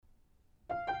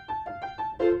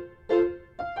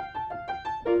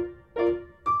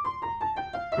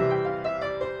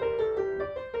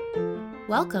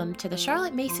Welcome to the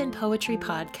Charlotte Mason Poetry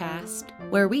Podcast,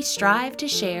 where we strive to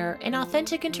share an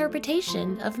authentic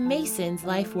interpretation of Mason's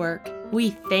life work. We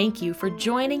thank you for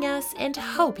joining us and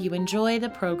hope you enjoy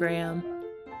the program.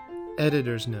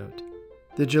 Editor's note.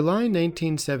 The July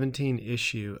 1917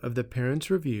 issue of the Parents'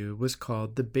 Review was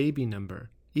called The Baby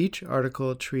Number. Each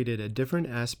article treated a different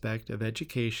aspect of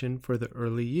education for the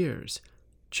early years,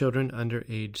 children under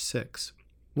age 6.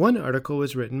 One article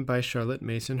was written by Charlotte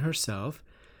Mason herself.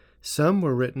 Some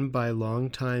were written by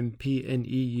longtime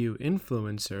PNEU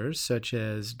influencers such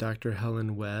as Dr.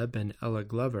 Helen Webb and Ella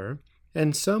Glover,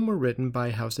 and some were written by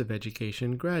House of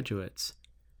Education graduates.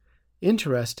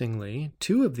 Interestingly,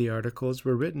 2 of the articles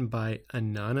were written by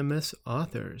anonymous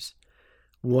authors.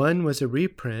 One was a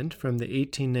reprint from the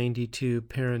 1892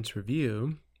 Parents'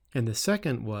 Review, and the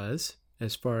second was,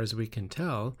 as far as we can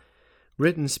tell,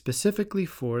 written specifically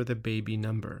for the baby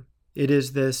number. It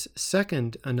is this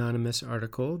second anonymous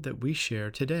article that we share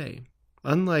today.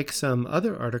 Unlike some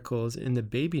other articles in the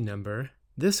baby number,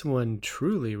 this one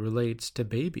truly relates to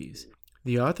babies.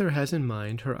 The author has in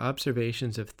mind her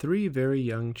observations of 3 very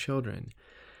young children,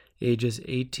 ages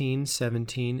 18,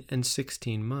 17, and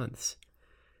 16 months.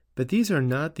 But these are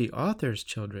not the author's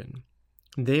children.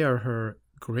 They are her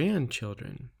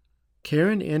grandchildren.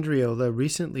 Karen Andriola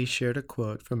recently shared a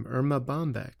quote from Irma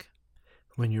Bombeck.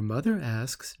 When your mother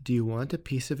asks, "Do you want a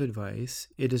piece of advice?"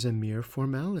 it is a mere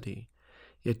formality.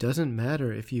 It doesn't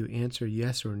matter if you answer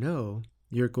yes or no,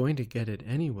 you're going to get it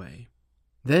anyway.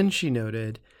 Then she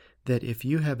noted that if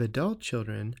you have adult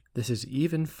children, this is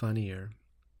even funnier.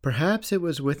 Perhaps it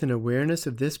was with an awareness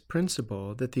of this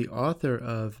principle that the author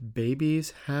of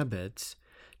Baby's Habits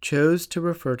chose to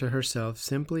refer to herself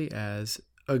simply as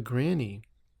a granny.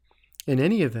 In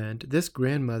any event, this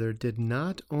grandmother did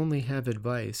not only have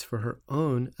advice for her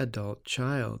own adult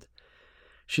child.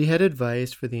 She had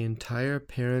advice for the entire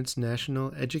Parents'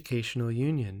 National Educational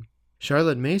Union.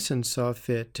 Charlotte Mason saw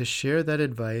fit to share that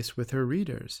advice with her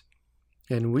readers,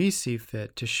 and we see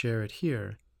fit to share it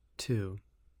here, too.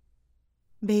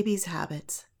 Baby's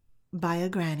Habits by a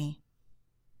Granny.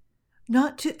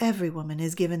 Not to every woman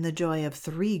is given the joy of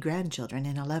 3 grandchildren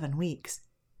in 11 weeks.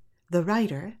 The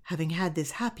writer, having had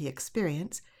this happy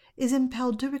experience, is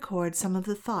impelled to record some of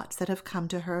the thoughts that have come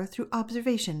to her through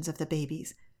observations of the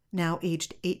babies, now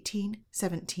aged 18,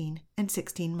 17, and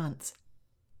 16 months.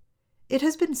 It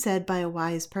has been said by a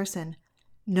wise person,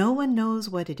 "No one knows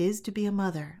what it is to be a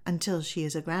mother until she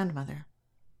is a grandmother."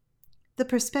 The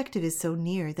perspective is so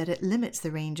near that it limits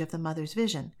the range of the mother's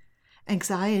vision.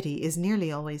 Anxiety is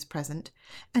nearly always present,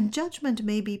 and judgment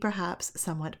may be perhaps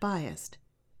somewhat biased.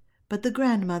 But the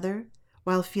grandmother,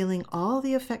 while feeling all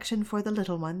the affection for the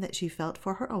little one that she felt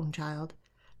for her own child,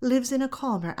 lives in a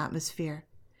calmer atmosphere,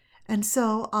 and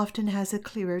so often has a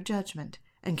clearer judgment,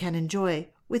 and can enjoy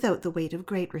without the weight of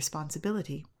great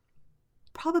responsibility.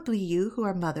 Probably you who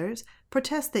are mothers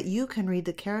protest that you can read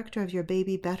the character of your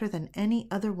baby better than any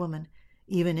other woman,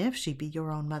 even if she be your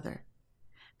own mother,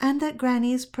 and that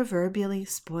grannies proverbially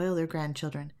spoil their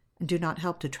grandchildren and do not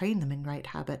help to train them in right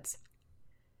habits.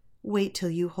 Wait till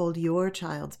you hold your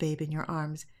child's babe in your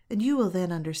arms, and you will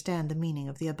then understand the meaning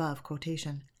of the above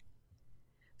quotation.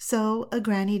 So a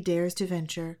granny dares to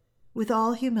venture, with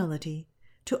all humility,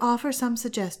 to offer some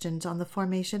suggestions on the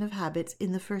formation of habits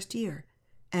in the first year,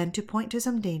 and to point to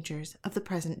some dangers of the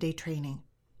present-day training.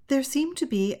 There seem to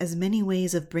be as many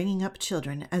ways of bringing up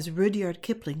children as Rudyard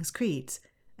Kipling's creeds,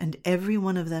 and every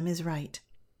one of them is right.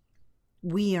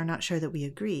 We are not sure that we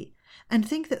agree, and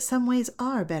think that some ways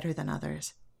are better than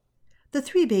others. The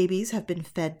 3 babies have been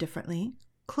fed differently,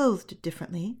 clothed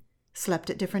differently, slept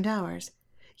at different hours,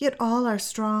 yet all are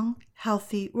strong,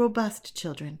 healthy, robust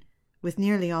children, with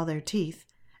nearly all their teeth,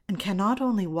 and can not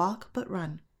only walk but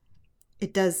run.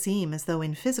 It does seem as though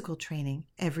in physical training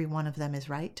every one of them is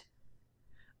right.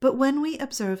 But when we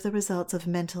observe the results of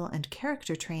mental and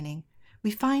character training,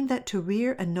 we find that to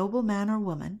rear a noble man or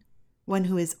woman, one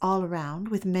who is all around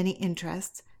with many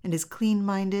interests and is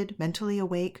clean-minded, mentally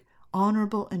awake,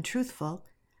 honorable and truthful,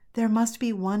 there must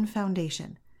be one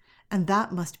foundation, and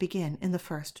that must begin in the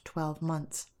first 12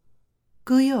 months.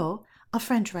 Guyot, a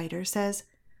French writer, says,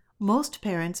 "Most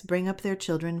parents bring up their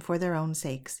children for their own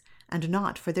sakes, and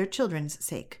not for their children's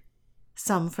sake.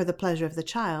 Some for the pleasure of the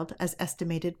child, as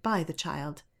estimated by the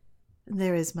child."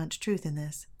 There is much truth in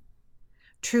this.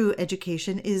 True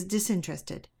education is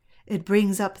disinterested. It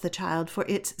brings up the child for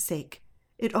its sake.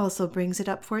 It also brings it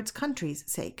up for its country's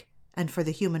sake, and for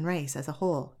the human race as a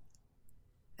whole.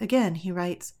 Again, he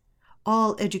writes,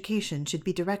 "All education should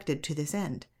be directed to this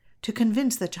end, to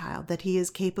convince the child that he is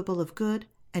capable of good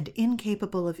and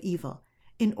incapable of evil,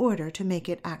 in order to make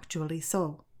it actually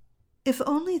so." If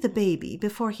only the baby,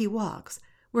 before he walks,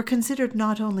 were considered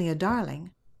not only a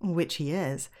darling, which he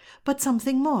is, but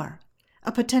something more,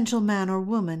 a potential man or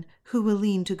woman who will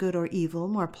lean to good or evil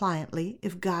more pliantly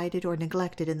if guided or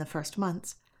neglected in the first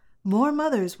months, more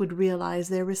mothers would realize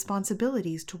their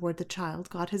responsibilities toward the child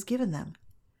God has given them.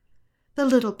 The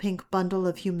little pink bundle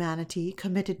of humanity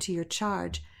committed to your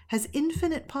charge has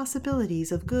infinite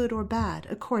possibilities of good or bad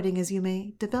according as you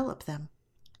may develop them.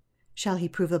 Shall he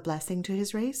prove a blessing to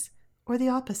his race, or the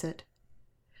opposite?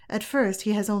 At first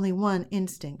he has only one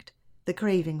instinct, the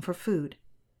craving for food.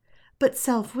 But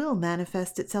self-will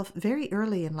manifests itself very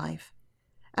early in life.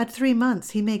 At 3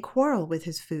 months he may quarrel with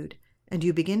his food, and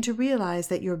you begin to realize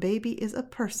that your baby is a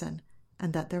person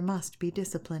and that there must be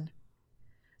discipline.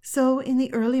 So in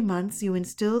the early months you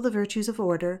instill the virtues of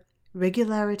order,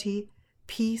 regularity,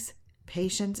 peace,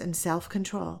 patience, and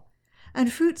self-control,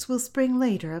 and fruits will spring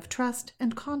later of trust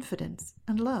and confidence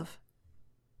and love.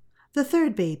 The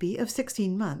third baby of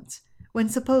 16 months, when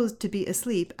supposed to be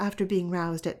asleep after being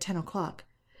roused at 10 o'clock,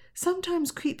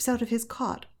 sometimes creeps out of his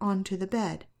cot onto the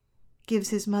bed, gives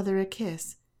his mother a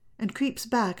kiss, and creeps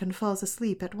back and falls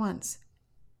asleep at once.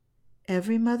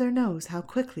 Every mother knows how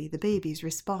quickly the babies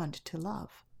respond to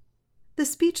love. The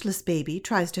speechless baby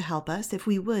tries to help us if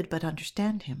we would but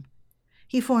understand him.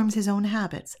 He forms his own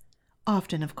habits,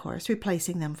 often, of course,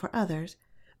 replacing them for others,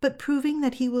 but proving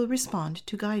that he will respond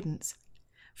to guidance.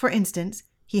 For instance,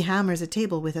 he hammers a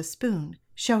table with a spoon,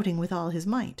 shouting with all his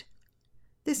might.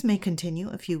 This may continue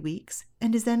a few weeks,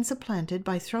 and is then supplanted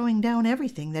by throwing down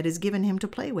everything that is given him to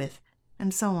play with,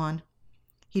 and so on.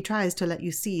 He tries to let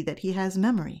you see that he has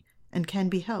memory and can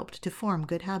be helped to form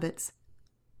good habits.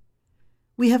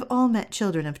 We have all met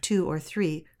children of 2 or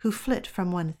 3 who flit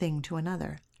from one thing to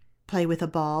another, play with a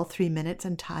ball 3 minutes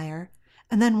and tire,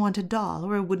 and then want a doll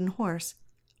or a wooden horse,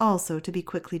 also to be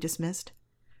quickly dismissed,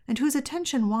 and whose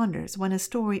attention wanders when a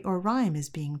story or rhyme is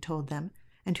being told them,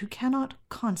 and who cannot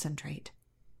concentrate.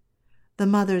 The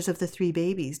mothers of the 3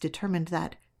 babies determined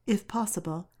that, if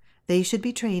possible, they should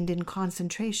be trained in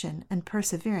concentration and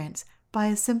perseverance by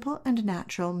a simple and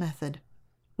natural method.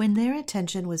 When their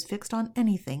attention was fixed on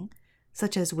anything,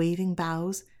 such as waving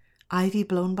boughs, ivy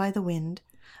blown by the wind,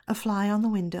 a fly on the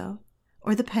window,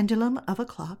 or the pendulum of a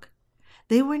clock,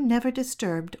 they were never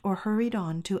disturbed or hurried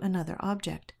on to another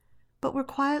object, but were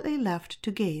quietly left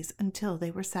to gaze until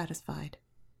they were satisfied.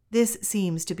 This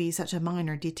seems to be such a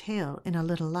minor detail in a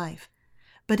little life,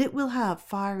 but it will have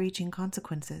far-reaching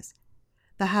consequences.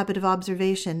 The habit of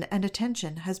observation and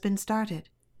attention has been started.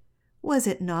 Was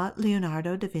it not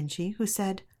Leonardo da Vinci who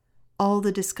said, "All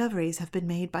the discoveries have been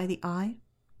made by the eye"?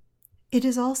 It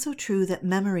is also true that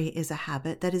memory is a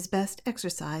habit that is best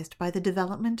exercised by the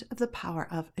development of the power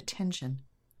of attention.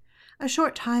 A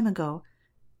short time ago,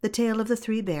 the tale of the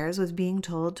 3 bears was being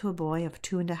told to a boy of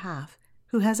 2½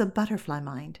 who has a butterfly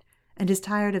mind and is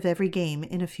tired of every game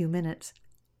in a few minutes.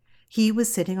 He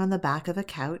was sitting on the back of a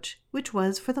couch, which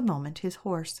was for the moment his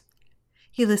horse.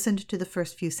 He listened to the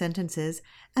first few sentences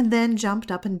and then jumped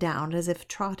up and down as if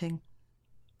trotting.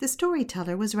 The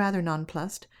storyteller was rather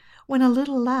nonplussed when a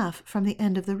little laugh from the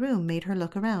end of the room made her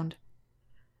look around.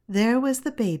 There was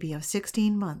the baby of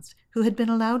 16 months who had been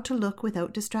allowed to look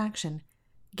without distraction,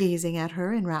 gazing at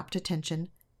her in rapt attention,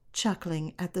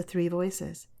 chuckling at the 3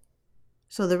 voices.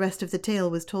 So the rest of the tale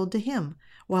was told to him,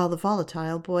 while the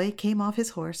volatile boy came off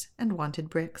his horse and wanted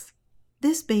bricks.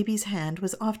 This baby's hand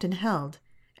was often held,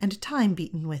 and time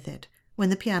beaten with it, when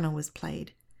the piano was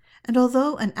played, and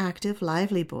although an active,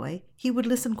 lively boy, he would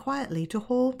listen quietly to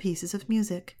whole pieces of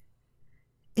music.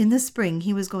 In the spring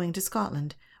he was going to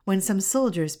Scotland, when some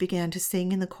soldiers began to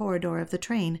sing in the corridor of the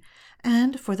train,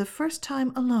 and, for the first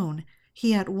time alone,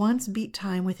 he at once beat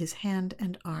time with his hand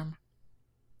and arm.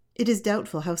 It is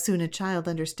doubtful how soon a child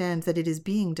understands that it is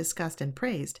being discussed and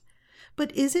praised,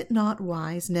 but is it not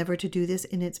wise never to do this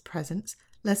in its presence,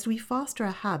 lest we foster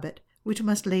a habit which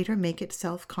must later make it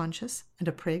self-conscious and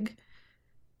a prig?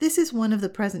 This is one of the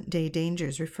present-day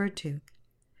dangers referred to.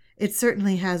 It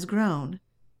certainly has grown,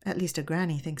 at least a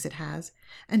granny thinks it has,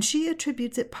 and she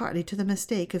attributes it partly to the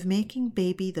mistake of making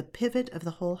baby the pivot of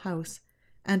the whole house,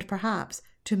 and perhaps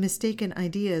to mistaken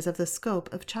ideas of the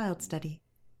scope of child study.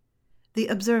 The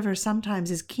observer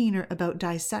sometimes is keener about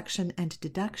dissection and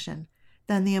deduction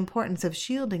than the importance of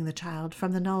shielding the child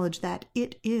from the knowledge that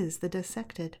it is the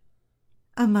dissected.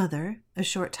 A mother, a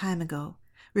short time ago,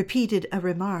 repeated a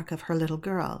remark of her little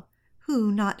girl,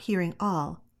 who, not hearing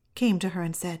all, came to her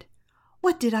and said,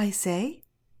 "What did I say?"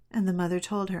 And the mother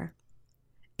told her.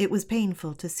 It was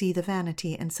painful to see the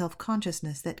vanity and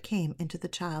self-consciousness that came into the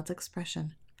child's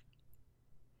expression.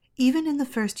 Even in the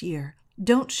first year,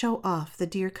 don't show off the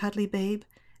dear cuddly babe,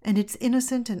 and its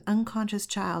innocent and unconscious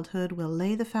childhood will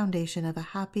lay the foundation of a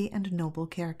happy and noble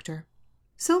character.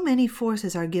 So many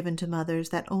forces are given to mothers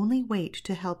that only wait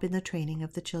to help in the training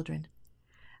of the children.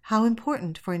 How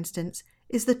important, for instance,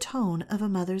 is the tone of a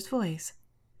mother's voice.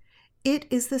 It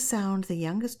is the sound the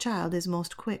youngest child is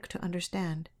most quick to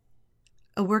understand.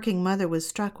 A working mother was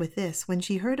struck with this when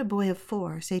she heard a boy of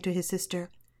 4 say to his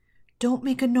sister, "Don't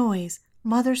make a noise,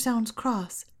 Mother sounds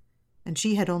cross," and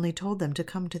she had only told them to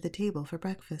come to the table for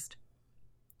breakfast.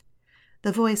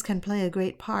 The voice can play a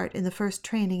great part in the first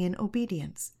training in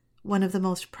obedience, one of the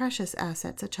most precious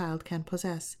assets a child can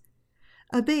possess.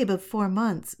 A babe of 4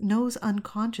 months knows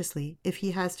unconsciously if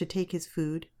he has to take his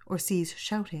food or cease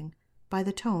shouting by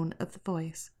the tone of the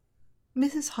voice.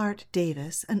 Mrs. Hart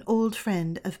Davis, an old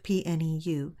friend of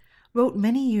PNEU, wrote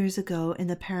many years ago in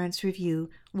the Parents' Review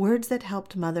words that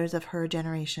helped mothers of her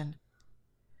generation.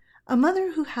 A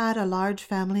mother who had a large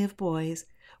family of boys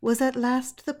was at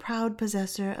last the proud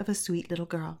possessor of a sweet little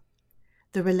girl.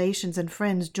 The relations and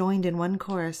friends joined in one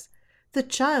chorus, "The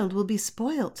child will be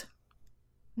spoilt."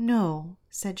 "No,"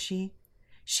 said she,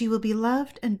 "she will be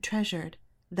loved and treasured.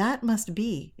 That must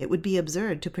be. It would be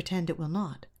absurd to pretend it will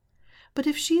not. But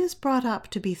if she is brought up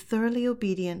to be thoroughly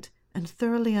obedient and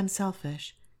thoroughly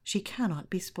unselfish, she cannot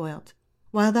be spoilt."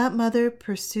 While that mother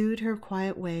pursued her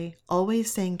quiet way,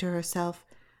 always saying to herself,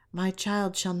 "My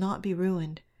child shall not be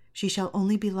ruined, she shall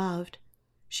only be loved,"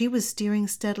 she was steering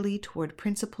steadily toward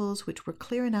principles which were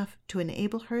clear enough to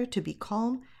enable her to be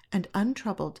calm and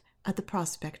untroubled at the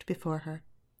prospect before her.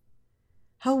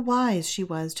 How wise she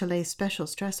was to lay special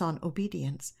stress on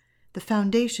obedience, the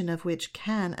foundation of which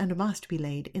can and must be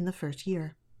laid in the first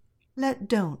year. Let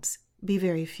don'ts be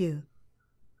very few.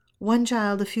 One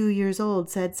child a few years old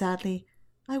said sadly,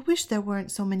 "I wish there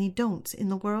weren't so many don'ts in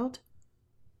the world."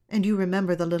 And you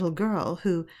remember the little girl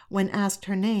who, when asked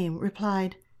her name,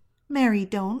 replied, "Mary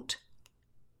Don't."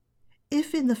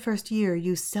 If in the first year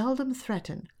you seldom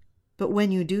threaten, but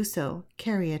when you do so,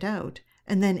 carry it out,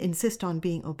 and then insist on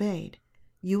being obeyed,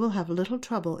 you will have little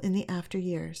trouble in the after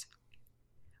years.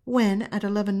 When, at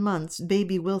 11 months,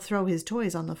 baby will throw his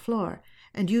toys on the floor,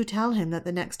 and you tell him that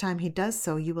the next time he does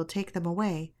so you will take them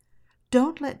away,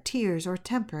 don't let tears or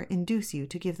temper induce you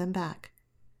to give them back.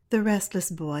 The restless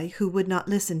boy who would not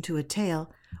listen to a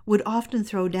tale would often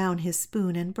throw down his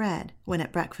spoon and bread when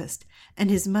at breakfast, and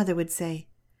his mother would say,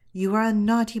 "You are a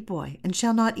naughty boy and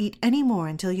shall not eat any more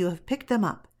until you have picked them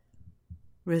up."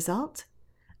 Result?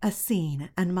 A scene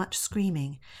and much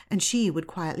screaming, and she would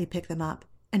quietly pick them up,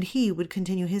 and he would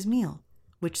continue his meal,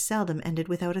 which seldom ended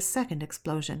without a second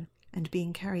explosion and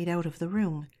being carried out of the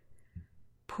room.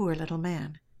 Poor little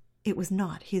man, it was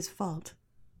not his fault.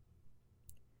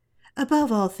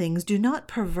 Above all things, do not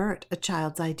pervert a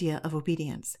child's idea of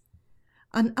obedience.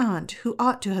 An aunt, who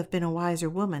ought to have been a wiser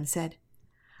woman, said,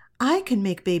 "I can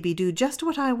make baby do just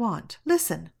what I want.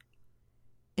 Listen."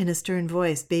 In a stern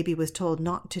voice, baby was told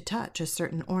not to touch a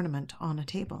certain ornament on a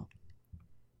table.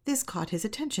 This caught his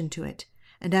attention to it,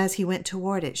 and as he went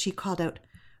toward it, she called out,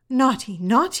 "Naughty,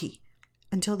 naughty,"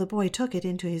 until the boy took it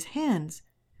into his hands,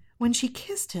 when she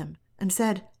kissed him and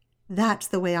said, "That's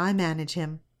the way I manage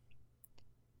him."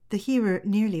 The hearer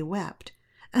nearly wept,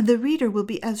 and the reader will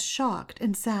be as shocked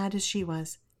and sad as she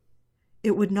was.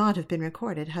 It would not have been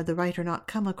recorded had the writer not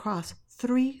come across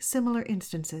 3 similar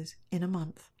instances in a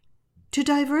month. To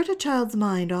divert a child's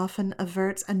mind often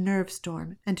averts a nerve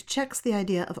storm and checks the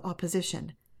idea of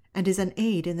opposition, and is an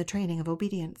aid in the training of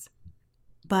obedience.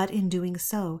 But in doing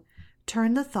so,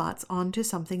 turn the thoughts on to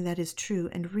something that is true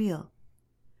and real.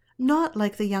 Not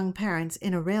like the young parents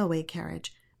in a railway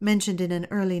carriage, mentioned in an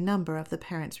early number of the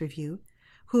Parents' Review,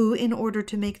 who, in order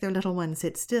to make their little one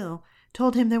sit still,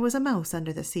 told him there was a mouse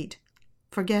under the seat,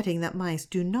 forgetting that mice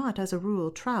do not as a rule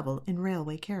travel in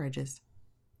railway carriages.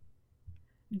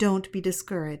 Don't be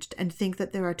discouraged and think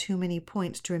that there are too many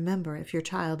points to remember if your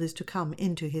child is to come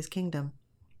into his kingdom.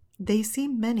 They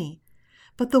seem many,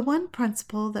 but the one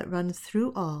principle that runs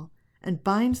through all and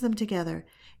binds them together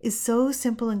is so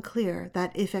simple and clear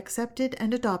that if accepted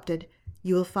and adopted,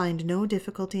 you will find no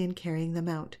difficulty in carrying them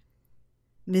out.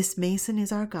 Miss Mason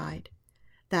is our guide,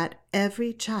 that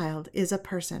every child is a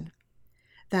person,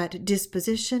 that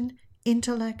disposition,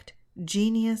 intellect,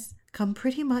 genius come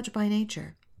pretty much by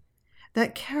nature,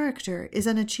 that character is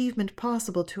an achievement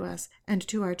possible to us and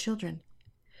to our children,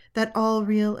 that all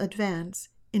real advance,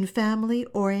 in family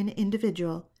or in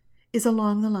individual, is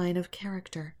along the line of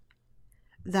character.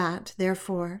 That,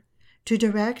 therefore, to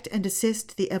direct and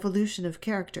assist the evolution of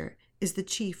character is the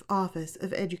chief office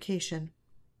of education.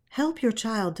 Help your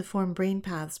child to form brain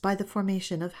paths by the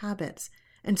formation of habits,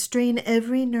 and strain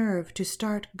every nerve to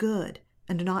start good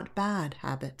and not bad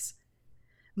habits.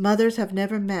 Mothers have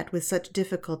never met with such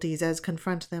difficulties as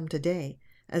confront them today,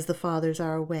 as the fathers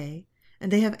are away,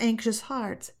 and they have anxious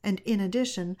hearts, and in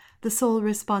addition, the sole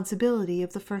responsibility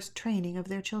of the first training of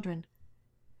their children.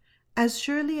 As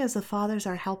surely as the fathers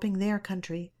are helping their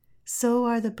country, so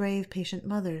are the brave, patient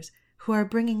mothers who are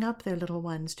bringing up their little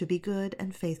ones to be good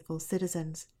and faithful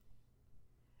citizens.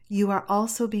 You are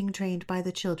also being trained by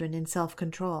the children in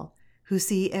self-control, who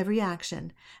see every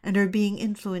action and are being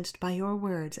influenced by your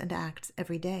words and acts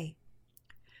every day.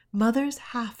 Mothers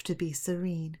have to be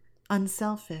serene,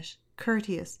 unselfish,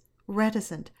 courteous,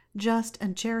 reticent, just,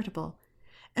 and charitable,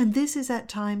 and this is at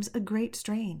times a great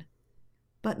strain.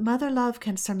 But mother love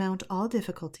can surmount all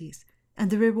difficulties, and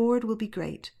the reward will be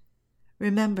great.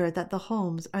 Remember that the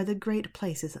homes are the great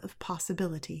places of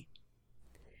possibility.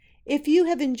 If you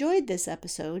have enjoyed this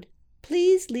episode,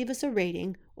 please leave us a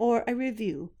rating or a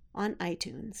review on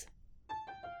iTunes.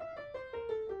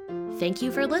 Thank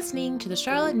you for listening to the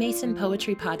Charlotte Mason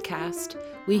Poetry Podcast.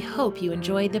 We hope you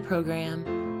enjoyed the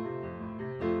program.